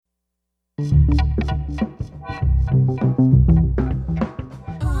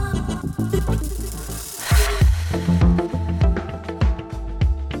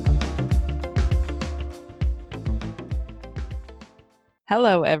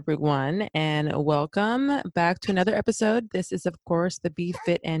Hello, everyone, and welcome back to another episode. This is, of course, the Be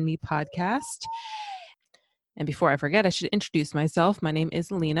Fit and Me podcast. And before I forget, I should introduce myself. My name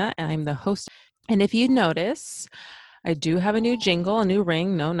is Lena, and I'm the host. And if you notice, I do have a new jingle, a new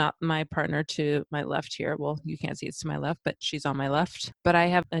ring. No, not my partner to my left here. Well, you can't see it's to my left, but she's on my left. But I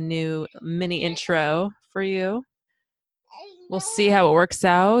have a new mini intro for you. We'll see how it works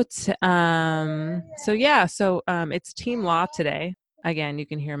out. So it's Team Law today. Again, you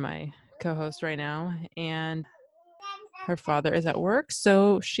can hear my co-host right now, and her father is at work,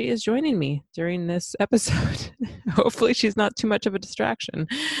 so she is joining me during this episode. Hopefully she's not too much of a distraction.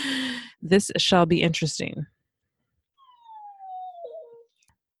 This shall be interesting.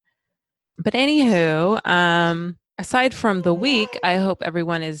 But anywho, aside from the week, I hope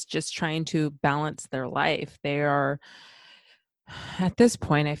everyone is just trying to balance their life. They are, at this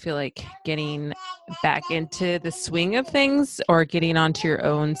point, I feel like getting back into the swing of things or getting onto your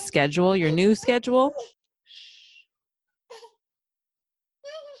own schedule, your new schedule.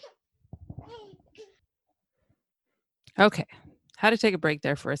 Okay. Had to take a break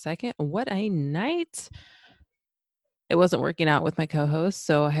there for a second. What a night. It wasn't working out with my co-host,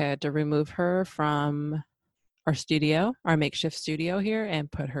 so I had to remove her from our studio, our makeshift studio here, and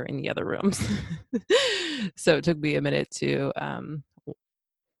put her in the other rooms. So it took me a minute to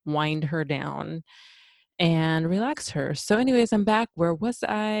wind her down and relax her. So anyways, I'm back. Where was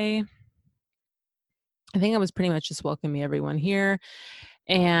I? I think I was pretty much just welcoming everyone here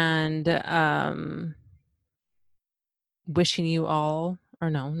and wishing you all, or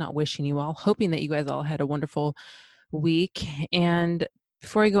no, not wishing you all, hoping that you guys all had a wonderful week. And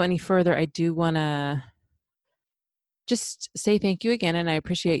before I go any further, I do want to just say thank you again, and I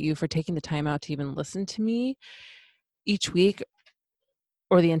appreciate you for taking the time out to even listen to me each week,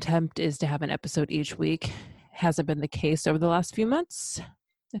 or the attempt is to have an episode each week. Hasn't been the case over the last few months.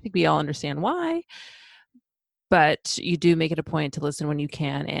 I think we all understand why, but you do make it a point to listen when you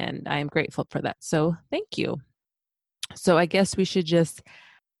can, and I am grateful for that. So thank you. So I guess we should just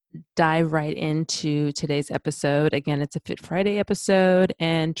dive right into today's episode. Again, it's a Fit Friday episode,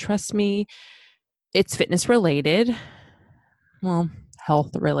 and trust me, it's fitness related. Well,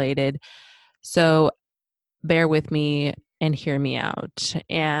 health related. So bear with me and hear me out.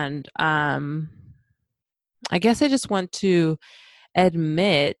 And I guess I just want to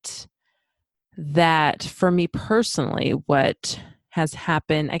admit that for me personally, what has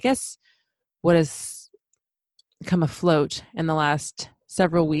happened, I guess what has come afloat in the last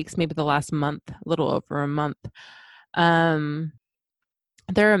several weeks, maybe the last month, a little over a month.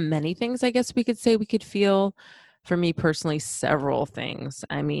 There are many things I guess we could say we could feel. For me personally, several things.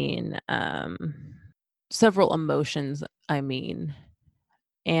 I mean, several emotions, and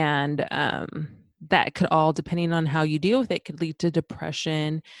that could all, depending on how you deal with it, could lead to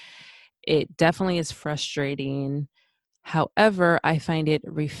depression. It definitely is frustrating. However, I find it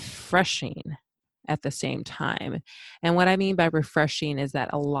refreshing at the same time. And what I mean by refreshing is that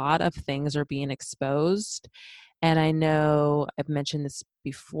a lot of things are being exposed. And I know I've mentioned this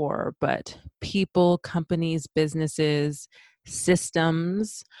before, but people, companies, businesses,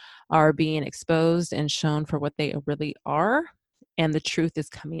 systems are being exposed and shown for what they really are. And the truth is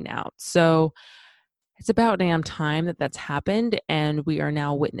coming out. So it's about damn time that that's happened. And we are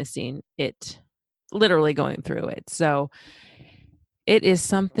now witnessing it, literally going through it. So it is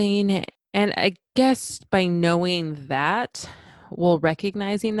something, and I guess by knowing that, well,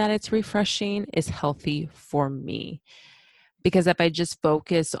 recognizing that it's refreshing is healthy for me. Because if I just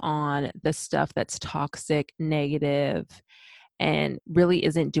focus on the stuff that's toxic, negative, and really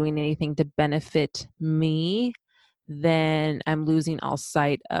isn't doing anything to benefit me, then I'm losing all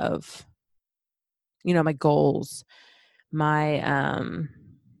sight of, my goals, my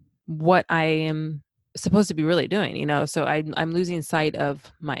what I am supposed to be really doing, so I'm losing sight of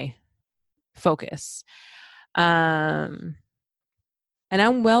my focus. And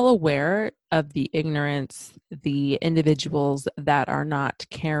I'm well aware of the ignorance, the individuals that are not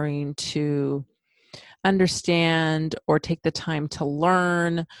caring to understand or take the time to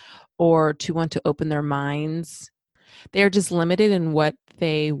learn or to want to open their minds. They are just limited in what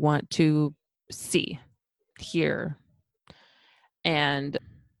they want to see, hear, and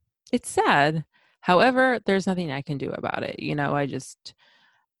it's sad. However, there's nothing I can do about it.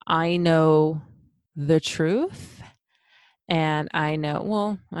 I know the truth, and I know,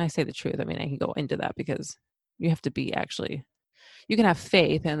 well, I say the truth. I mean, I can go into that because you have to be actually you can have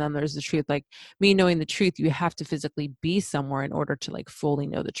faith, and then there's the truth. Like me knowing the truth, you have to physically be somewhere in order to like fully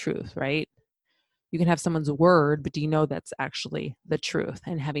know the truth, right? You can have someone's word, but do you know that's actually the truth?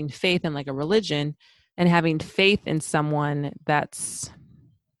 And having faith in like a religion and having faith in someone, that's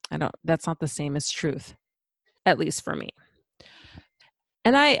not the same as truth, at least for me.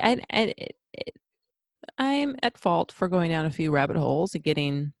 And I'm at fault for going down a few rabbit holes and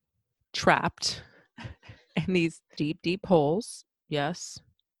getting trapped in these deep, deep holes. Yes.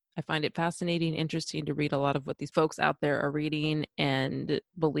 I find it fascinating, interesting to read a lot of what these folks out there are reading and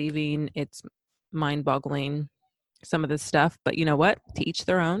believing. It's mind boggling, some of this stuff. But you know what? To each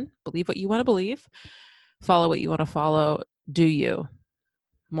their own. Believe what you want to believe. Follow what you want to follow. Do you.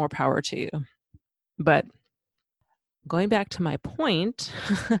 More power to you. But going back to my point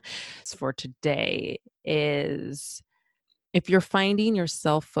for today is, if you're finding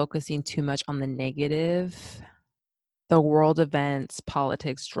yourself focusing too much on the negative, the world events,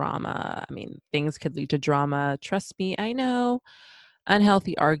 politics, drama, I mean, things could lead to drama. Trust me, I know.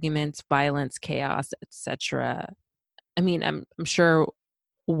 Unhealthy arguments, violence, chaos, etc. I mean, I'm sure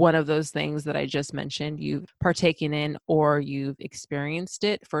one of those things that I just mentioned, you've partaken in or you've experienced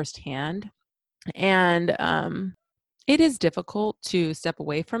it firsthand. And it is difficult to step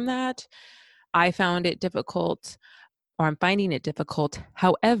away from that. I found it difficult, or I'm finding it difficult.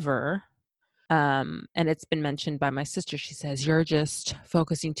 However, and it's been mentioned by my sister, she says, you're just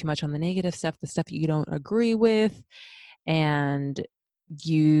focusing too much on the negative stuff, the stuff you don't agree with. And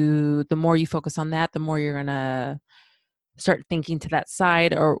the more you focus on that, the more you're going to start thinking to that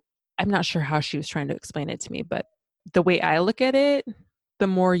side. Or I'm not sure how she was trying to explain it to me, but the way I look at it, the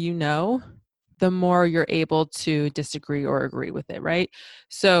more you know, the more you're able to disagree or agree with it, right?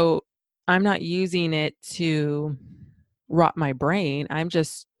 So I'm not using it to rot my brain. I'm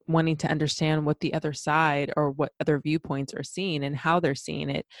just wanting to understand what the other side or what other viewpoints are seeing and how they're seeing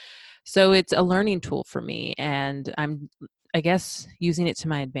it. So it's a learning tool for me, and I guess, using it to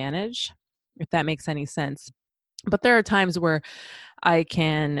my advantage, if that makes any sense. But there are times where I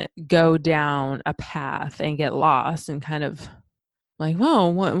can go down a path and get lost and kind of like, whoa,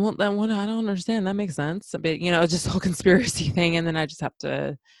 what, I don't understand. That makes sense. But, just the whole conspiracy thing. And then I just have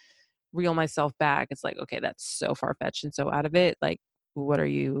to reel myself back. It's like, okay, that's so far fetched and so out of it. Like, what are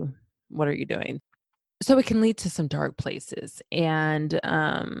you doing? So it can lead to some dark places. And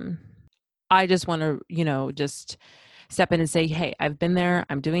I just want to, just step in and say, hey, I've been there.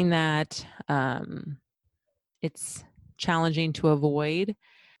 I'm doing that. It's challenging to avoid.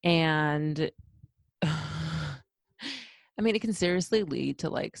 And I mean, it can seriously lead to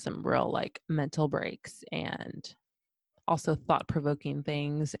like some real like mental breaks, and also thought-provoking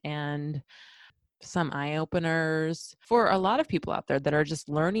things, and some eye-openers for a lot of people out there that are just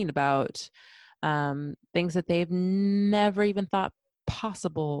learning about things that they've never even thought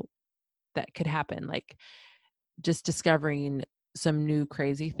possible that could happen, like just discovering some new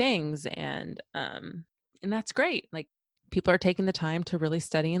crazy things. And that's great. Like, people are taking the time to really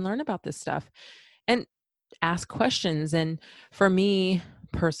study and learn about this stuff and ask questions. And for me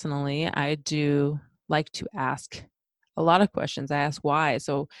personally, I do like to ask a lot of questions. I ask why.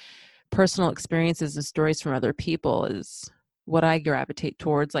 So personal experiences and stories from other people is what I gravitate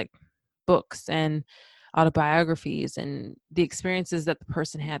towards, like books and autobiographies and the experiences that the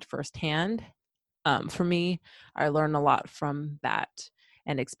person had firsthand. For me, I learn a lot from that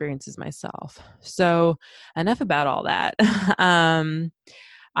and experiences myself. So enough about all that.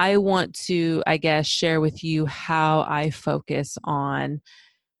 I want to, I guess, share with you how I focus on,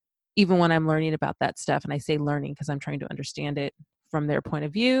 even when I'm learning about that stuff. And I say learning because I'm trying to understand it from their point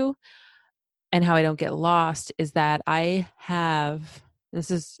of view, and how I don't get lost is that I have,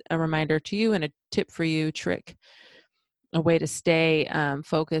 this is a reminder to you and a tip for you, trick, a way to stay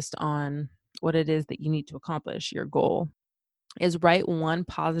focused on what it is that you need to accomplish, your goal, is write one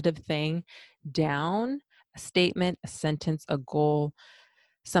positive thing down, a statement, a sentence, a goal,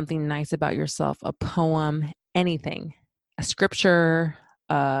 something nice about yourself, a poem, anything, a scripture,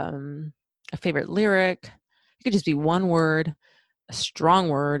 a favorite lyric. It could just be one word, a strong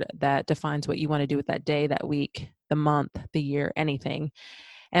word that defines what you want to do with that day, that week, the month, the year, anything,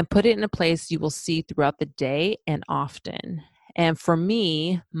 and put it in a place you will see throughout the day and often. And for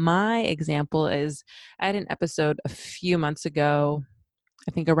me, my example is, I had an episode a few months ago,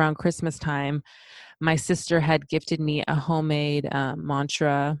 I think around Christmas time. My sister had gifted me a homemade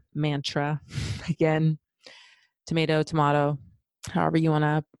mantra, again, tomato, however you want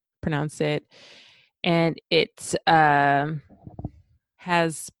to pronounce it. And it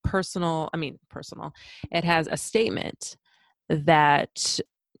has it has a statement that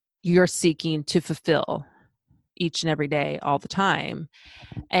you're seeking to fulfill each and every day, all the time.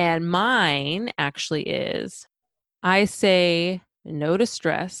 And mine actually is, I say no to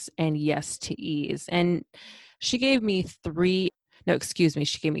stress and yes to ease. And she gave me she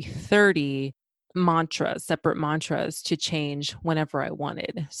gave me 30 mantras, separate mantras to change whenever I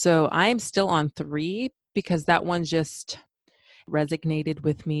wanted. So I'm still on 3 because that one just resonated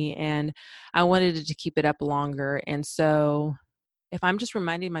with me and I wanted to keep it up longer. And so if I'm just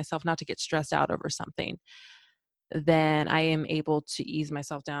reminding myself not to get stressed out over something, then I am able to ease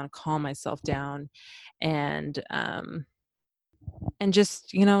myself down, calm myself down, and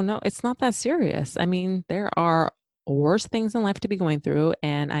just, no, it's not that serious. I mean, there are worse things in life to be going through,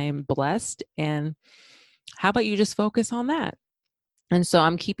 and I am blessed. And how about you just focus on that? And so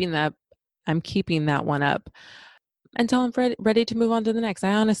I'm keeping that one up until I'm ready to move on to the next.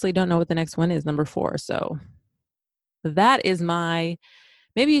 I honestly don't know what the next one is, number 4. So that is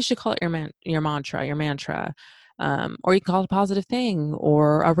maybe you should call it your mantra, or you can call it a positive thing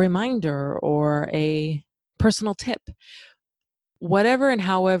or a reminder or a personal tip, whatever and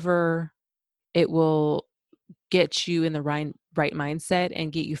however it will get you in the right mindset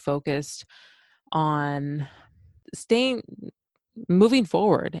and get you focused on moving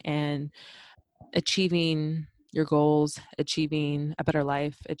forward and achieving your goals, achieving a better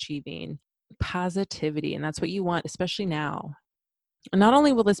life, achieving positivity. And that's what you want, especially now. And not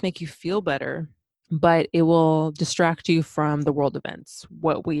only will this make you feel better, but it will distract you from the world events,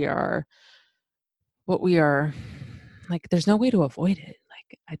 what we are like. There's no way to avoid it.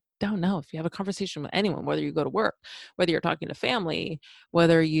 Like, I don't know, if you have a conversation with anyone, whether you go to work, whether you're talking to family,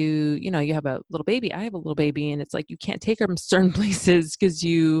 whether you have a little baby. I have a little baby, and it's like you can't take them certain places because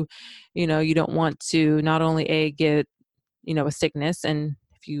you don't want to not only get a sickness, and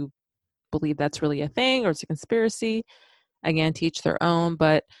if you believe that's really a thing or it's a conspiracy, again, to each their own.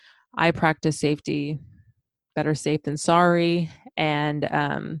 But I practice safety, better safe than sorry.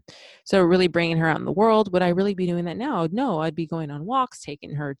 And so really bringing her out in the world, would I really be doing that now? No, I'd be going on walks,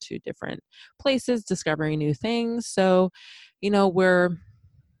 taking her to different places, discovering new things. So, we're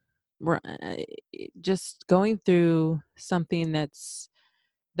just going through something that's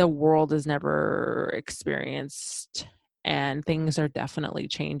the world has never experienced, and things are definitely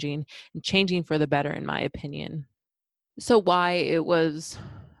changing and changing for the better, in my opinion. So why it was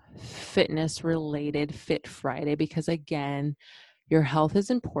fitness related, Fit Friday, because again, your health is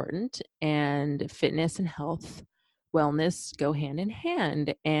important, and fitness and health, wellness go hand in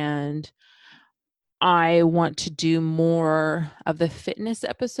hand. And I want to do more of the fitness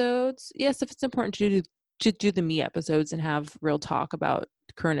episodes. Yes, if it's important to do the me episodes and have real talk about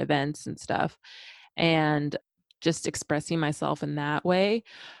current events and stuff, and just expressing myself in that way.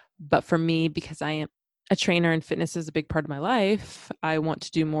 But for me, because I am a trainer and fitness is a big part of my life, I want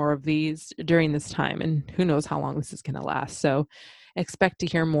to do more of these during this time. And who knows how long this is going to last. So expect to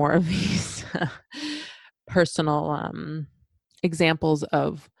hear more of these personal examples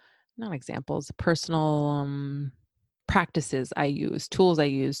of, not examples, personal practices I use, tools I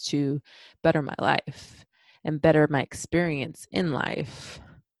use to better my life and better my experience in life.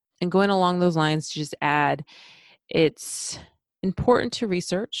 And going along those lines, to just add, it's important to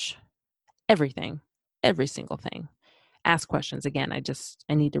research everything, every single thing. Ask questions. Again, I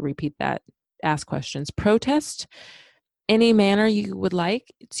need to repeat that. Ask questions. Protest any manner you would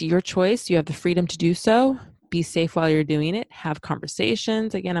like. It's your choice. You have the freedom to do so. Be safe while you're doing it. Have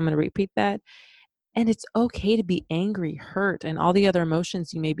conversations. Again, I'm going to repeat that. And it's okay to be angry, hurt, and all the other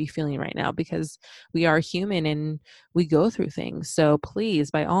emotions you may be feeling right now, because we are human and we go through things. So please,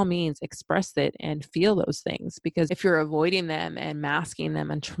 by all means, express it and feel those things, because if you're avoiding them and masking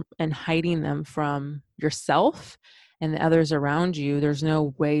them and hiding them from yourself and the others around you, there's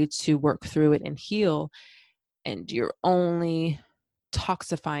no way to work through it and heal. And you're only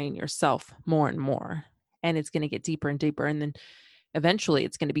toxifying yourself more and more. And it's going to get deeper and deeper. And then eventually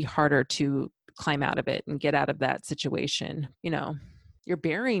it's going to be harder to climb out of it and get out of that situation. You're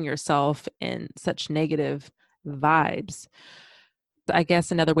burying yourself in such negative vibes. I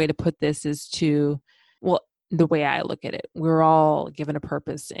guess another way to put this is the way I look at it, we're all given a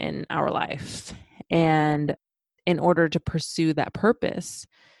purpose in our life. And in order to pursue that purpose,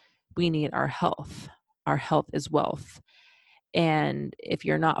 we need our health. Our health is wealth. And if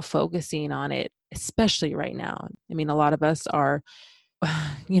you're not focusing on it, especially right now, I mean, a lot of us are,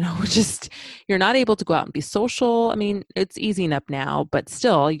 you're not able to go out and be social. I mean, it's easing up now, but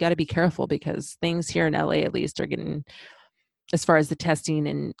still, you got to be careful, because things here in LA at least are getting, as far as the testing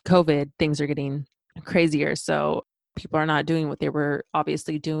and COVID, things are getting crazier. So people are not doing what they were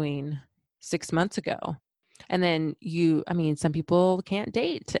obviously doing 6 months ago. And then some people can't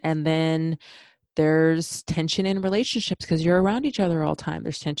date. And then There's tension in relationships because you're around each other all the time.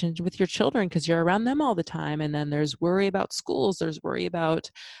 There's tension with your children because you're around them all the time. And then there's worry about schools, there's worry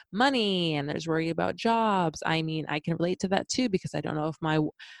about money, and there's worry about jobs. I mean, I can relate to that too because I don't know if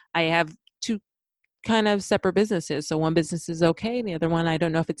I have two kind of separate businesses. So one business is okay, and the other one, I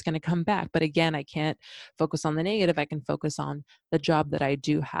don't know if it's going to come back. But again, I can't focus on the negative. I can focus on the job that I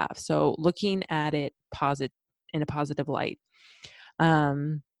do have. So looking at it in a positive light.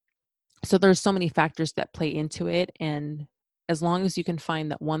 So there's so many factors that play into it. And as long as you can find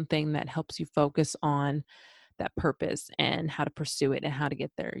that one thing that helps you focus on that purpose and how to pursue it and how to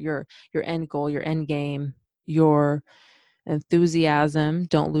get there, your end goal, your end game, your enthusiasm,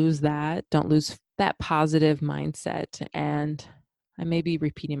 don't lose that. Don't lose that positive mindset. And I may be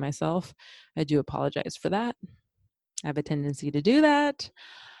repeating myself. I do apologize for that. I have a tendency to do that.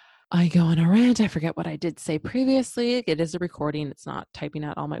 I go on a rant. I forget what I did say previously. It is a recording. It's not typing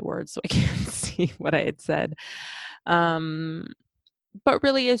out all my words, so I can't see what I had said. But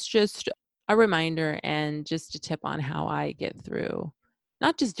really, it's just a reminder and just a tip on how I get through.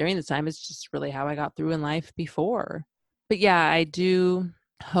 Not just during this time, it's just really how I got through in life before. But yeah, I do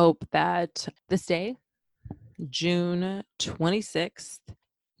hope that this day, June 26th,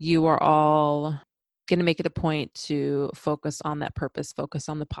 you are all going to make it a point to focus on that purpose, focus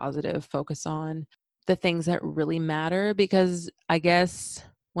on the positive, focus on the things that really matter. Because I guess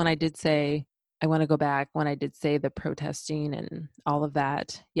when I did say, I want to go back, when I did say the protesting and all of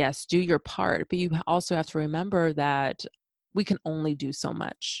that, yes, do your part. But you also have to remember that we can only do so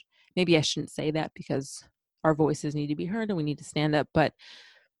much. Maybe I shouldn't say that because our voices need to be heard and we need to stand up. But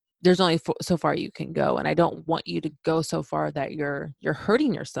there's only so far you can go, and I don't want you to go so far that you're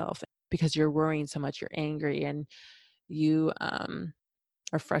hurting yourself because you're worrying so much, you're angry, and you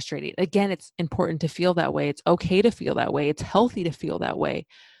are frustrated. Again, it's important to feel that way. It's okay to feel that way. It's healthy to feel that way,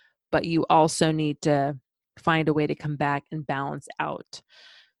 but you also need to find a way to come back and balance out.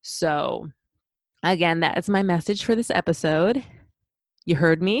 So again, that is my message for this episode. You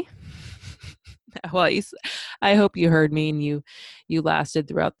heard me. Well, I hope you heard me and you lasted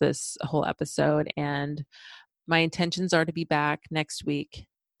throughout this whole episode. And my intentions are to be back next week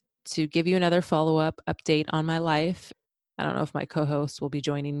to give you another follow-up update on my life. I don't know if my co-host will be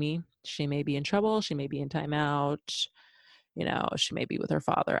joining me. She may be in trouble. She may be in timeout. She may be with her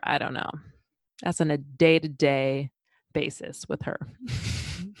father. I don't know. That's on a day-to-day basis with her.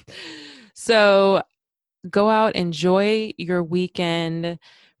 So go out, enjoy your weekend.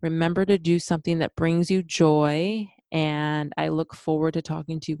 Remember to do something that brings you joy. And I look forward to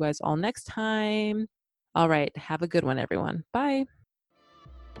talking to you guys all next time. All right. Have a good one, everyone. Bye.